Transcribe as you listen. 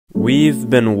We've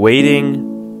been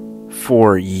waiting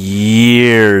for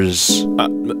years,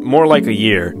 more like a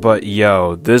year, but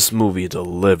yo, this movie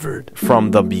delivered.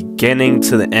 From the beginning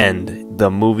to the end, the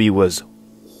movie was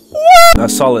I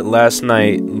saw it last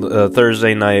night,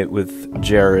 Thursday night, with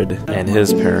Jared and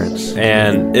his parents,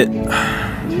 and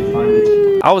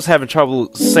I was having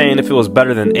trouble saying if it was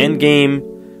better than Endgame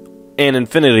and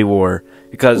Infinity War,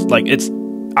 because like I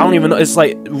don't even know, it's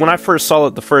like when I first saw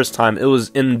it the first time, it was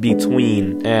in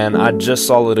between, and I just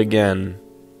saw it again,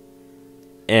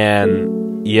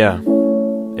 and yeah,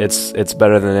 it's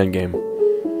better than Endgame,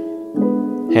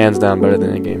 hands down better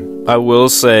than Endgame. I will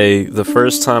say, the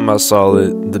first time I saw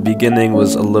it, the beginning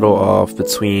was a little off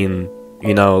between,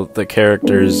 you know, the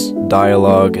characters'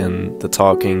 dialogue and the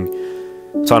talking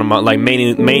about like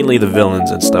mainly the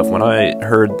villains and stuff. When I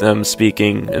heard them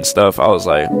speaking and stuff, I was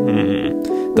like,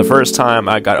 The first time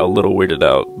I got a little weirded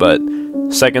out, but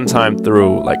second time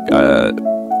through, like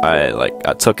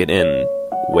I took it in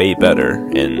way better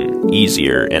and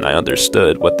easier, and I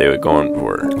understood what they were going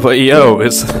for. But yo,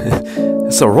 it's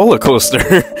a roller coaster.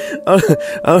 I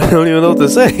don't even know what to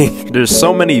say. There's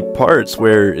so many parts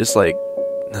where it's like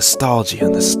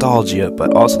nostalgia,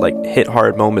 but also like hit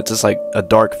hard moments. It's like a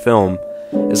dark film.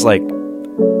 It's like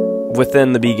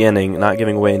within the beginning, not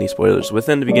giving away any spoilers,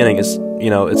 within the beginning, it's, you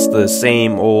know, it's the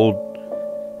same old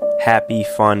happy,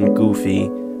 fun, goofy,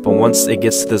 but once it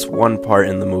gets to this one part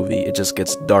in the movie, it just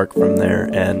gets dark from there,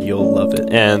 and you'll love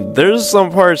it. And there's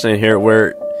some parts in here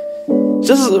where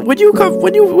just when you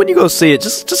go see it,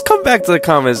 just come back to the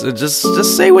comments and just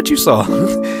say what you saw.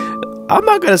 I'm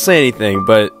not gonna say anything,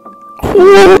 but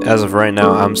as of right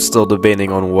now, I'm still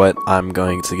debating on what I'm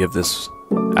going to give this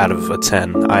out of a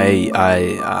 10.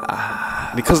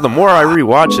 Because the more I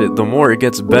rewatch it, the more it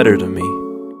gets better to me.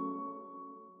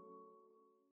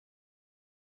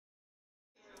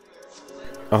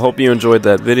 I hope you enjoyed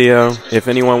that video. If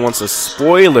anyone wants a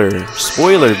spoiler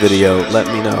video, let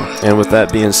me know. And with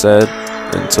that being said,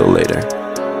 until later.